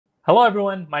Hello,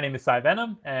 everyone. My name is Cy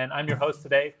Venom, and I'm your host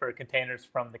today for Containers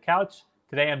from the Couch.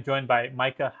 Today, I'm joined by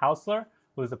Micah Hausler,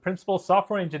 who is a principal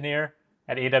software engineer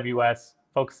at AWS,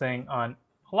 focusing on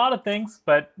a lot of things,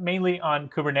 but mainly on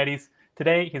Kubernetes.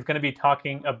 Today, he's going to be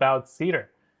talking about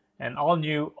Cedar, an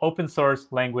all-new open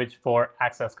source language for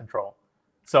access control.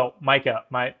 So, Micah,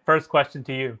 my first question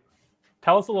to you.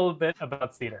 Tell us a little bit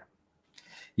about Cedar.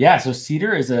 Yeah, so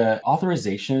Cedar is a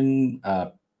authorization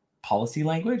policy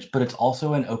language, but it's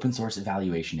also an open source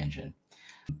evaluation engine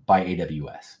by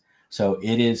AWS. So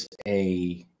it is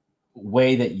a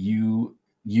way that you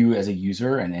as a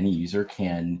user and any user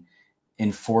can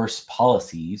enforce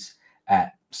policies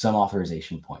at some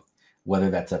authorization point,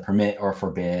 whether that's a permit or a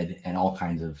forbid and all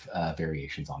kinds of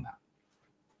variations on that.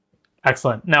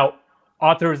 Excellent. Now,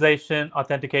 authorization,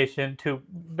 authentication, two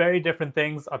very different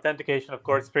things. Authentication, of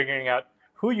course, figuring out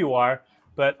who you are,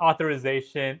 but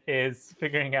authorization is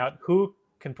figuring out who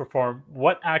can perform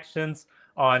what actions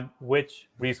on which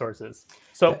resources.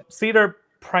 So Cedar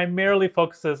primarily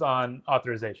focuses on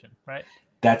authorization, right?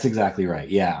 That's exactly right.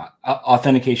 Yeah.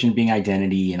 Authentication being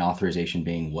identity and authorization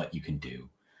being what you can do.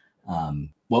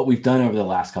 What we've done over the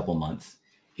last couple months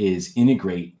is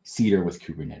integrate Cedar with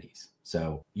Kubernetes.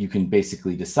 So you can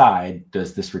basically decide,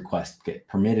 does this request get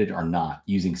permitted or not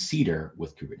using Cedar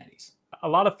with Kubernetes? A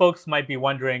lot of folks might be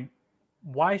wondering,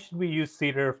 why should we use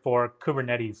Cedar for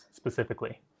Kubernetes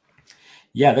specifically?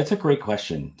 Yeah, that's a great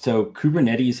question. So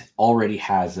Kubernetes already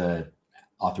has a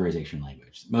authorization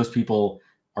language. Most people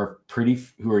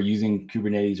who are using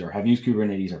Kubernetes or have used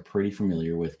Kubernetes are pretty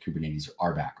familiar with Kubernetes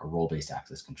RBAC, or role-based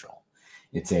access control.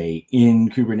 It's a in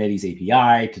Kubernetes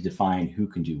API to define who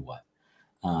can do what.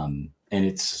 And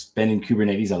it's been in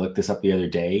Kubernetes. I looked this up the other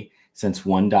day since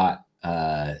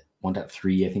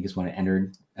 1.3, I think is when it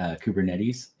entered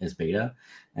Kubernetes as beta.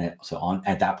 And so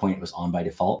at that point, it was on by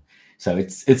default. So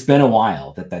it's been a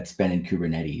while that's been in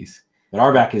Kubernetes. But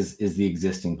RBAC is the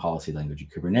existing policy language of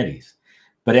Kubernetes,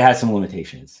 but it has some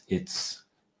limitations. It's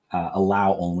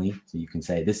allow only, so you can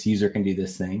say this user can do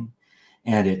this thing,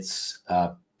 and it's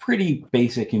pretty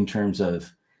basic in terms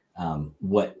of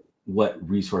what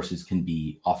resources can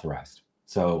be authorized.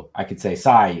 So I could say,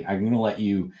 Cy, I'm going to let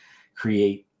you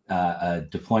create a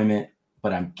deployment,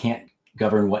 but I can't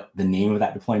govern what the name of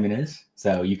that deployment is.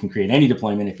 So you can create any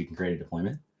deployment if you can create a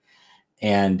deployment.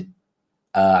 And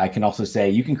I can also say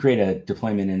you can create a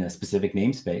deployment in a specific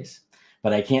namespace,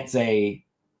 but I can't say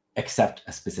accept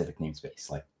a specific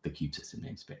namespace like the Kube system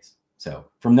namespace.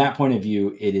 So from that point of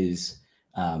view, it is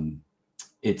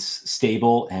it's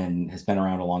stable and has been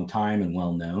around a long time and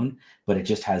well known, but it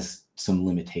just has some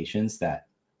limitations that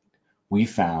we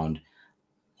found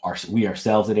we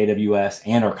ourselves at AWS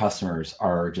and our customers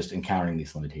are just encountering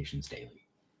these limitations daily.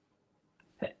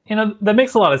 You know, that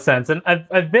makes a lot of sense. And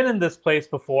I've been in this place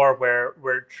before where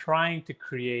we're trying to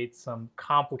create some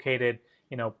complicated,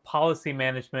 policy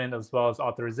management as well as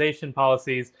authorization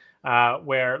policies,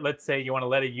 where let's say you want to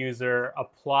let a user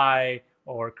apply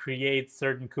or create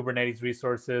certain Kubernetes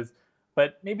resources,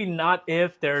 but maybe not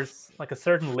if there's like a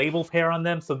certain label pair on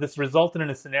them. So this resulted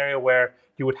in a scenario where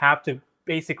you would have to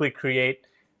basically create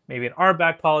maybe an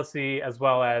RBAC policy as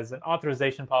well as an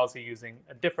authorization policy using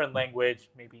a different language,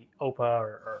 maybe OPA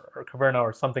or Caverno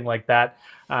or something like that.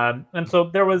 And so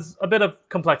there was a bit of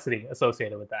complexity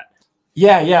associated with that.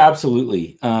 Yeah,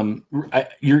 absolutely.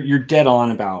 You're dead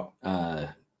on about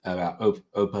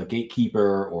OPA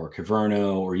Gatekeeper or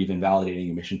Caverno, or even validating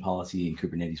admission policy in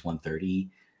Kubernetes 130,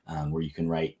 where you can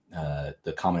write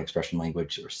the common expression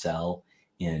language or CEL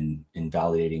in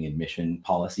validating admission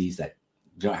policies that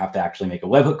you don't have to actually make a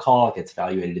webhook call. It gets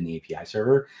evaluated in the API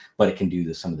server, but it can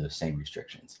do some of those same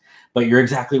restrictions. But you're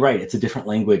exactly right. It's a different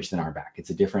language than RBAC. It's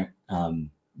a different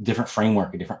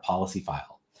framework, a different policy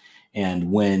file.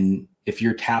 And if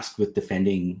you're tasked with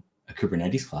defending a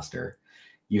Kubernetes cluster,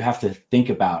 you have to think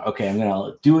about, okay, I'm going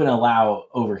to do an allow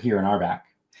over here in RBAC,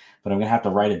 but I'm going to have to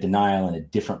write a denial in a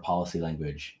different policy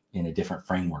language, in a different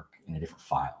framework, in a different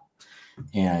file.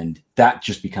 And that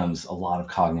just becomes a lot of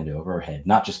cognitive overhead,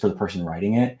 not just for the person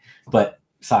writing it, but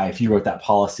Cy, if you wrote that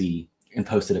policy and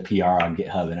posted a PR on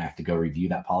GitHub and I have to go review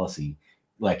that policy,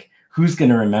 like who's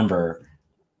going to remember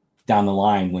down the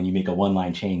line when you make a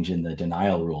one-line change in the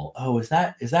denial rule? Oh, is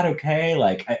that okay?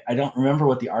 Like, I don't remember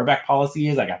what the RBAC policy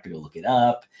is. I have to go look it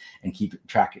up and keep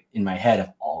track in my head of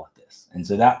all of this. And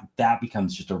so that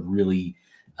becomes just a really,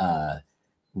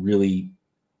 really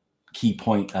key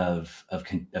point of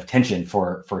tension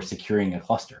for securing a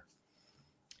cluster.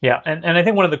 Yeah, and I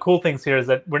think one of the cool things here is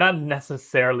that we're not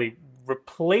necessarily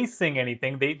replacing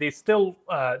anything. They still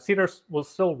Cedar will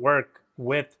still work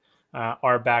with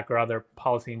RBAC or other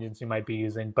policy engines you might be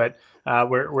using. But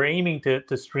we're aiming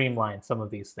to streamline some of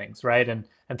these things, right? And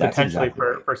That's potentially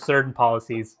exactly right. for certain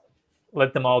policies,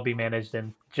 let them all be managed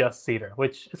in just Cedar,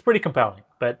 which is pretty compelling.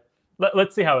 But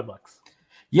let's see how it looks.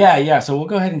 Yeah. So we'll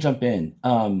go ahead and jump in.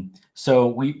 So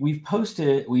we've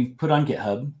put on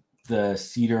GitHub the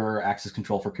Cedar access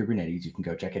control for Kubernetes. You can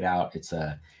go check it out. It's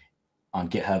on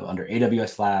GitHub under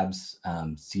AWS Labs,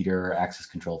 Cedar access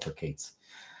control for K8s.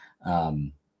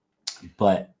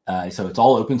 So it's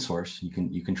all open source.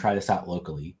 You can try this out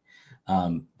locally.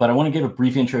 But I want to give a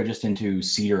brief intro just into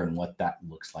Cedar and what that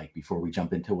looks like before we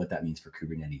jump into what that means for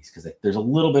Kubernetes, because there's a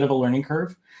little bit of a learning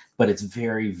curve, but it's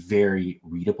very, very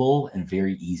readable and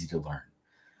very easy to learn.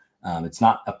 It's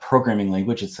not a programming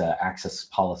language, it's an access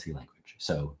policy language.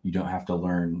 So you don't have to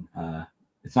learn,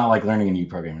 it's not like learning a new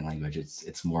programming language.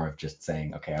 It's more of just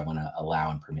saying, okay, I want to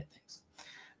allow and permit things.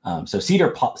 So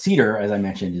Cedar, as I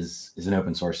mentioned, is an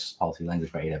open source policy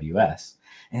language by AWS.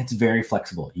 And it's very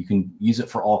flexible. You can use it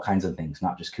for all kinds of things,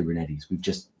 not just Kubernetes. We've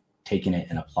just taken it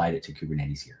and applied it to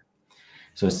Kubernetes here.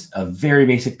 So it's a very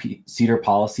basic Cedar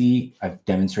policy I've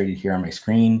demonstrated here on my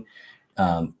screen.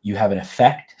 You have an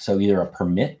effect, so either a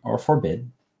permit or a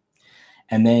forbid.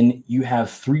 And then you have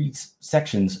three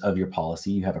sections of your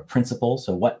policy. You have a principle,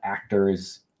 so what actor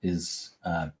is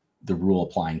the rule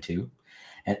applying to.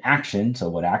 An action, so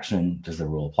what action does the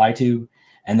rule apply to.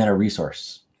 And then a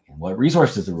resource. And what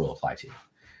resource does the rule apply to?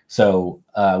 So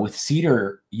with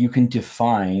Cedar, you can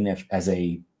define as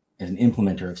an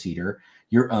implementer of Cedar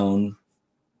your own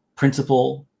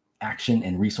principal, action,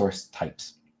 and resource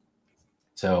types.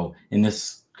 So in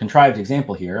this contrived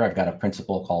example here, I've got a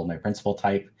principal called my principal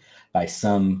type by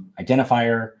some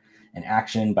identifier, an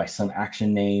action by some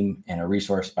action name, and a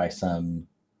resource by some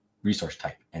resource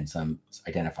type and some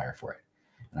identifier for it.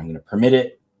 And I'm going to permit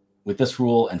it with this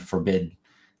rule and forbid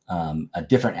a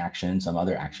different action, some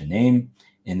other action name,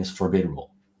 in this forbid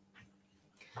rule.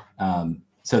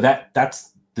 So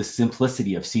that's the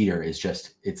simplicity of Cedar, is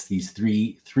just it's these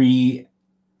three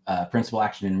principal,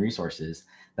 action, and resources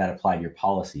that apply to your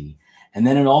policy. And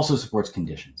then it also supports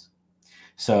conditions.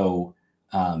 So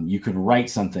you could write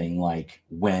something like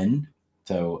when,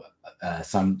 so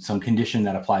some condition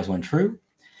that applies when true,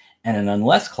 and an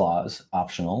unless clause,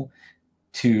 optional,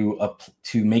 to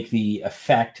make the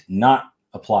effect not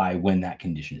apply when that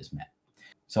condition is met.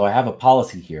 So I have a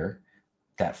policy here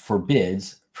that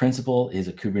forbids principal is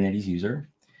a Kubernetes user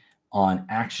on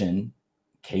action,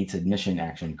 K8s admission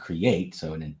action create,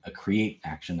 so a create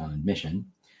action on admission,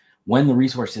 when the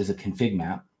resource is a config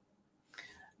map,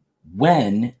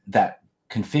 when that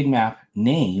config map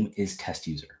name is test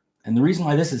user. And the reason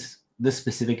why this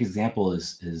specific example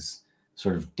is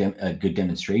sort of a good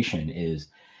demonstration is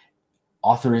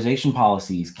authorization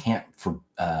policies can't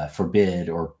forbid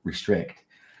or restrict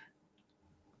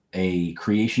a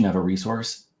creation of a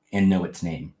resource and know its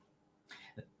name.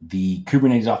 The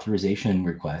Kubernetes authorization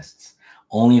requests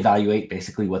only evaluate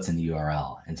basically what's in the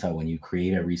URL. And so when you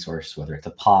create a resource, whether it's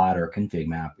a pod or a config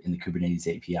map in the Kubernetes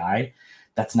API,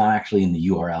 that's not actually in the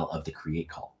URL of the create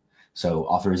call. So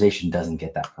authorization doesn't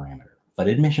get that parameter, but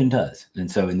admission does.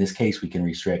 And so in this case, we can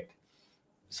restrict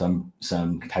some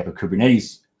type of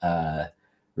Kubernetes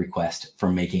request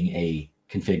from making a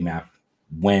config map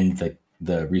when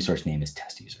the resource name is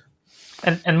test user.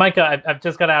 And Micah, I've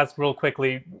just got to ask real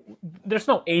quickly, there's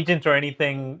no agent or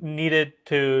anything needed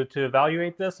to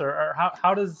evaluate this, or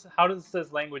how does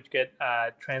this language get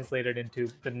translated into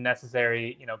the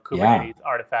necessary Kubernetes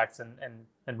artifacts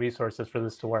and resources for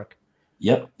this to work?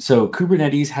 Yep. So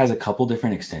Kubernetes has a couple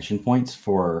different extension points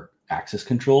for access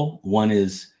control. One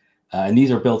is, and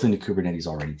these are built into Kubernetes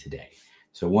already today.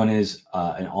 So one is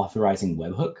an authorizing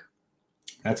webhook.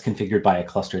 That's configured by a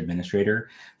cluster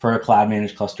administrator. For a cloud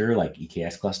managed cluster like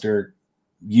EKS cluster,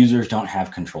 users don't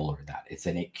have control over that. It's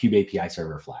a Kube API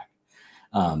server flag.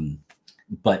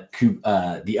 But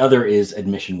the other is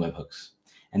admission webhooks.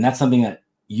 And that's something that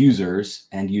users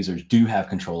do have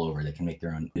control over. They can make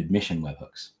their own admission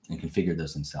webhooks and configure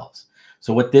those themselves.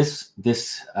 So what this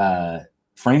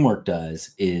framework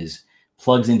does is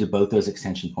plugs into both those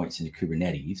extension points into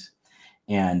Kubernetes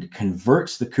and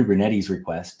converts the Kubernetes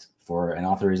request for an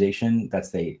authorization.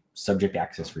 That's the subject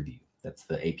access review. That's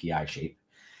the API shape,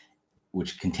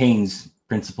 which contains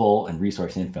principal and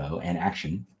resource info and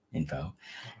action info.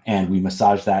 And we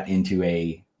massage that into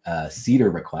a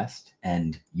Cedar request,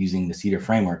 and using the Cedar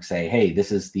framework say, hey,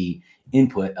 this is the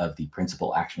input of the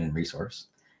principal, action, and resource.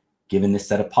 Given this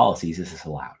set of policies, this is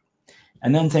allowed.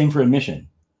 And then same for admission.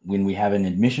 When we have an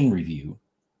admission review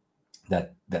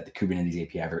that the Kubernetes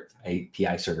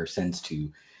API server sends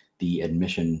to the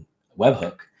admission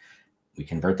webhook, we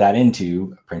convert that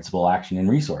into a principal, action, and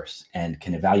resource, and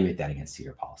can evaluate that against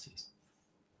Cedar policies.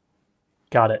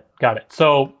 Got it. Got it.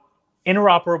 So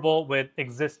interoperable with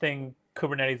existing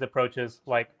Kubernetes approaches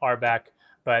like RBAC,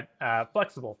 but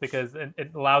flexible because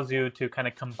it allows you to kind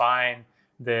of combine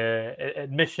the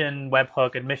admission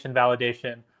webhook, admission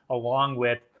validation, along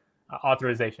with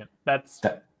authorization. That's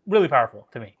really powerful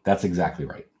to me. That's exactly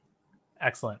right.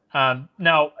 Excellent.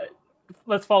 Now,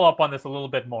 let's follow up on this a little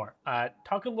bit more.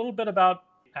 Talk a little bit about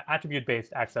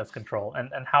attribute-based access control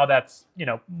and how that's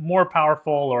more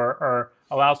powerful or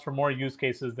allows for more use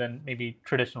cases than maybe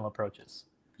traditional approaches.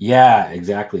 Yeah,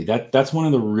 exactly. That's one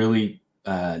of the really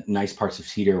nice parts of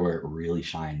Cedar where it really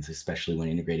shines, especially when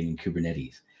integrating in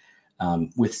Kubernetes.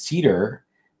 With Cedar,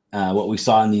 what we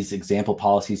saw in these example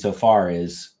policies so far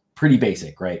is pretty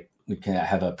basic, right? We can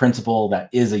have a principal that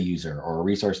is a user or a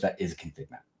resource that is a config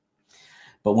map.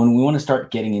 But when we want to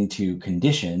start getting into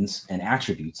conditions and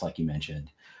attributes, like you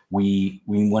mentioned, we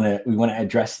want to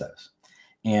address those.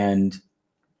 And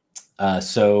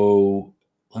so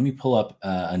let me pull up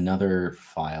another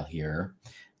file here.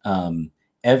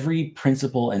 Every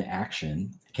principal and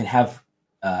action can have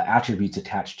attributes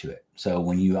attached to it. So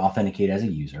when you authenticate as a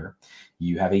user,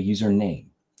 you have a user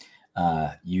name.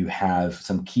 You have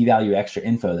some key value extra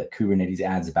info that Kubernetes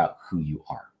adds about who you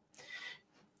are.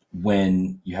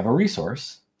 When you have a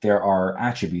resource, there are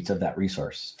attributes of that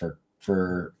resource.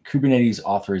 For Kubernetes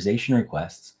authorization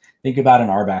requests, think about an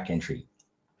RBAC entry.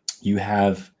 You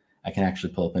have, I can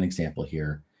actually pull up an example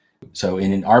here. So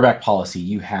in an RBAC policy,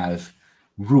 you have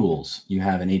rules. You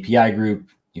have an API group,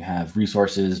 you have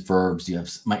resources, verbs,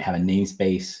 might have a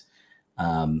namespace.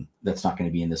 That's not going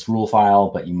to be in this rule file,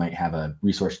 but you might have a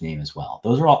resource name as well.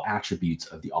 Those are all attributes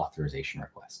of the authorization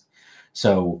request.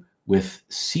 So with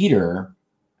Cedar,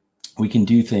 we can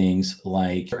do things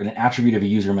like an attribute of a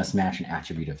user must match an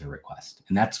attribute of the request.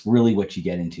 And that's really what you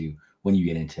get into when you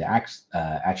get into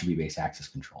attribute-based access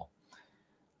control.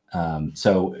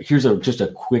 So here's just a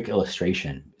quick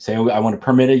illustration. Say I want to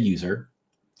permit a user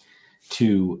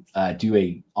to do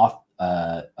a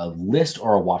list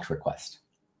or a watch request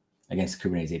against the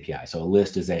Kubernetes API. So a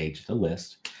list is just a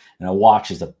list, and a watch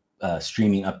is a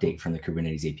streaming update from the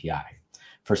Kubernetes API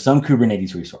for some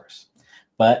Kubernetes resource.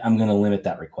 But I'm going to limit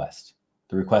that request.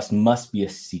 The request must be a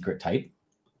secret type.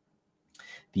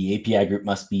 The API group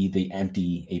must be the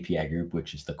empty API group,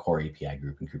 which is the core API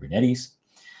group in Kubernetes.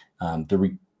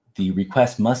 The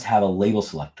request must have a label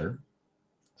selector.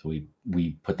 So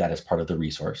we put that as part of the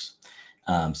resource.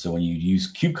 So when you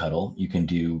use kubectl, you can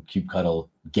do kubectl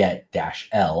get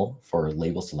 -l for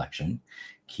label selection,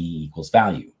 key equals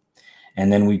value.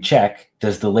 And then we check,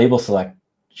 does the label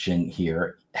selection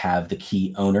here have the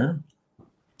key owner?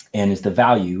 And is the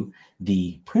value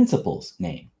the principal's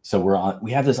name? So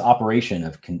we have this operation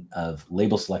of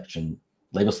label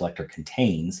selector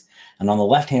contains, and on the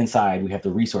left-hand side, we have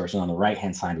the resource, and on the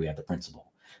right-hand side, we have the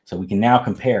principal. So we can now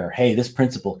compare, hey, this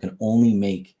principal can only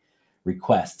make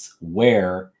requests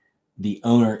where the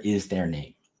owner is their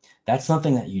name. That's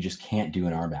something that you just can't do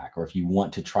in RBAC, or if you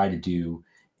want to try to do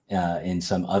in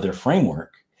some other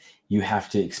framework, you have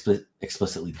to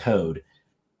explicitly code.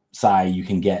 You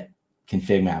can get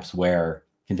config maps where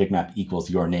config map equals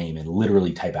your name and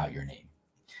literally type out your name.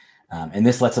 And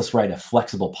this lets us write a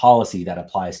flexible policy that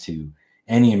applies to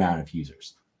any amount of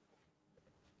users.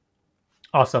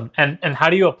 Awesome. And how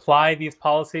do you apply these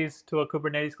policies to a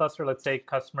Kubernetes cluster? Let's say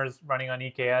customers running on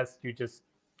EKS, you just,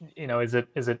 is it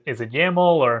YAML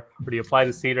or do you apply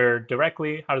the Cedar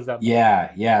directly? How does that work?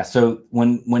 Yeah. So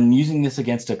when using this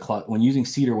when using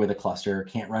Cedar with a cluster,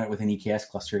 can't run it with an EKS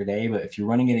cluster today, but if you're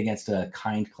running it against a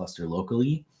kind cluster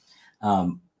locally,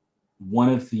 one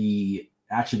of the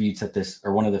attributes that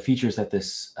one of the features that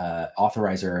this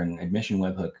authorizer and admission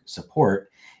webhook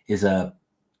support is a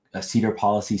Cedar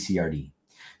policy CRD.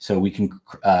 So we can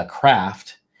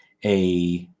craft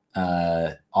a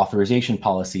authorization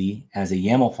policy as a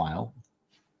YAML file.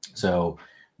 So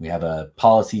we have a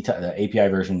policy, the API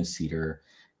version is Cedar,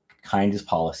 kind is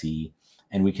policy,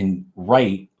 and we can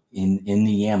write in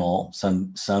the YAML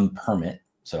some permit,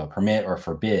 so a permit or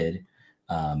forbid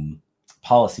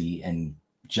policy, and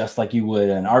just like you would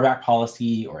an RBAC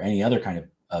policy or any other kind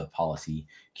of policy,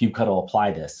 kubectl will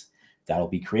apply this. That'll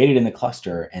be created in the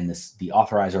cluster, and the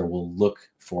authorizer will look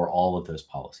for all of those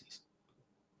policies.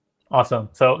 Awesome.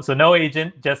 So no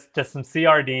agent, just some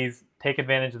CRDs. Take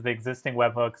advantage of the existing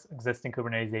webhooks, existing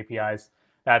Kubernetes APIs.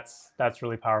 That's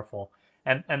really powerful.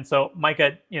 And so,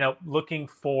 Micah, looking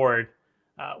forward,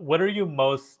 what are you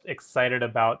most excited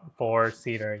about for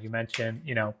Cedar? You mentioned,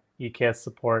 EKS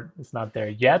support is not there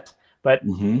yet, but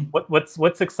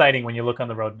what's exciting when you look on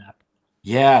the roadmap?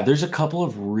 Yeah, there's a couple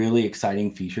of really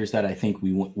exciting features that I think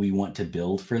we want to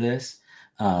build for this.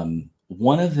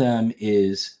 One of them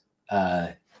is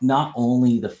not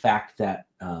only the fact that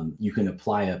you can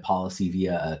apply a policy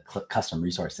via a custom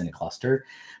resource in a cluster,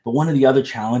 but one of the other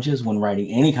challenges when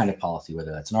writing any kind of policy,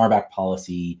 whether that's an RBAC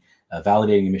policy, a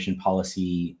validating admission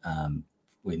policy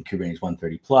in Kubernetes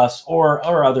 130 plus, or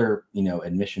other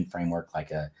admission framework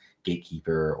like a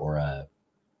Gatekeeper or a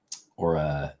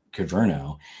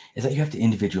Kubernetes, is that you have to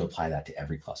individually apply that to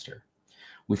every cluster.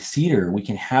 With Cedar, we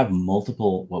can have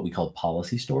multiple what we call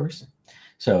policy stores.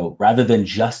 So rather than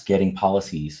just getting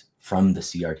policies from the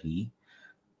CRT,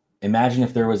 imagine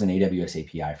if there was an AWS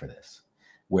API for this,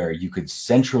 where you could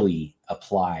centrally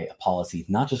apply a policy,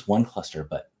 not just one cluster,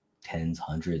 but tens,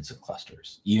 hundreds of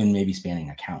clusters, even maybe spanning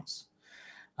accounts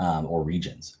or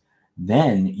regions.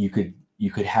 Then you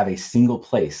could have a single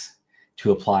place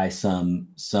to apply some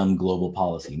global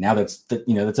policy. Now that's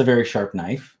a very sharp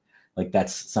knife. Like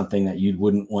that's something that you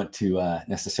wouldn't want to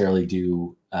necessarily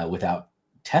do without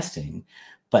testing,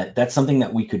 but that's something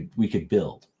that we could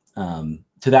build.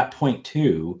 To that point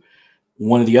too,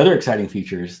 one of the other exciting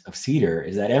features of Cedar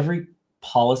is that every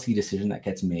policy decision that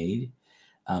gets made,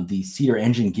 the Cedar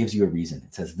engine gives you a reason.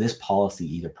 It says this policy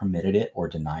either permitted it or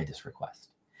denied this request.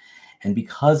 And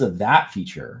because of that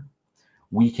feature,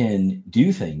 we can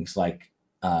do things like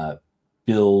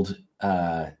build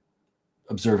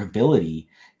observability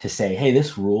to say, hey,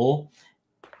 this rule,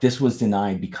 this was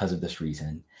denied because of this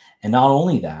reason. And not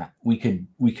only that, we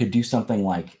could do something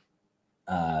like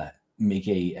add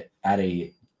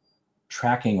a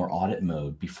tracking or audit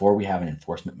mode before we have an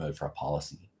enforcement mode for a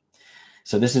policy.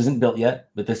 So this isn't built yet,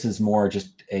 but this is more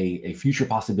just a future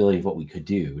possibility of what we could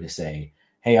do to say,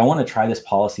 hey, I want to try this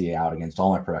policy out against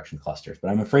all my production clusters, but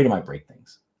I'm afraid it might break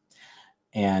things.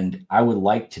 And I would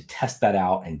like to test that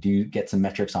out and get some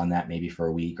metrics on that maybe for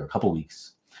a week or a couple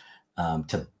weeks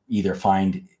to either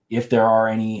find if there are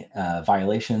any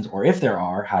violations, or if there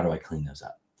are, how do I clean those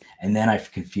up? And then I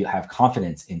can have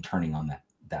confidence in turning on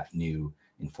that new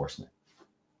enforcement.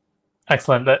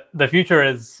 Excellent. The future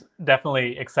is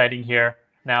definitely exciting here.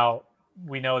 Now,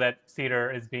 we know that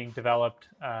Cedar is being developed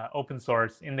open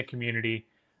source in the community.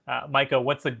 Micah,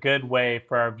 what's a good way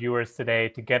for our viewers today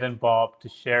to get involved, to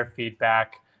share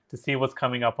feedback, to see what's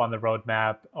coming up on the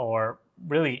roadmap, or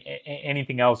really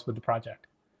anything else with the project?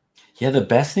 Yeah, the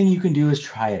best thing you can do is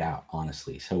try it out,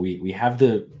 honestly. So we have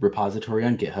the repository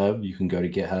on GitHub. You can go to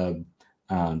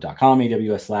github.com,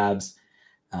 AWS Labs,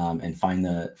 and find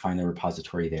the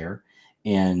repository there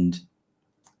and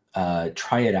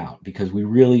try it out, because we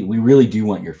really do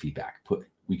want your feedback.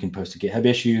 We can post a GitHub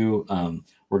issue.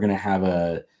 We're going to have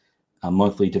a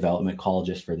monthly development call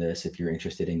just for this if you're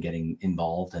interested in getting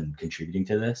involved and contributing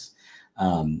to this.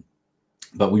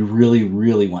 But we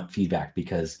really want feedback,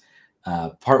 because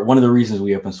one of the reasons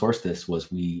we open sourced this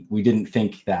was we didn't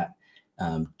think that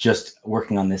just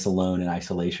working on this alone in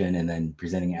isolation and then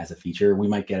presenting it as a feature, we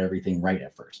might get everything right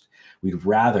at first. We'd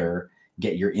rather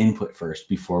get your input first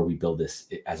before we build this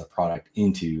as a product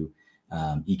into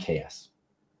EKS.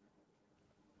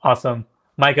 Awesome.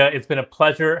 Micah, it's been a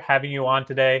pleasure having you on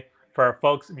today. For our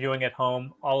folks viewing at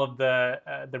home, all of the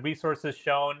resources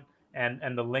shown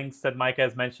and the links that Micah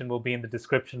has mentioned will be in the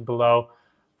description below.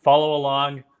 Follow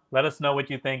along. Let us know what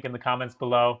you think in the comments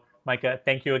below. Micah,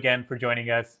 thank you again for joining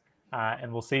us,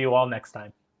 and we'll see you all next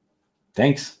time.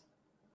 Thanks.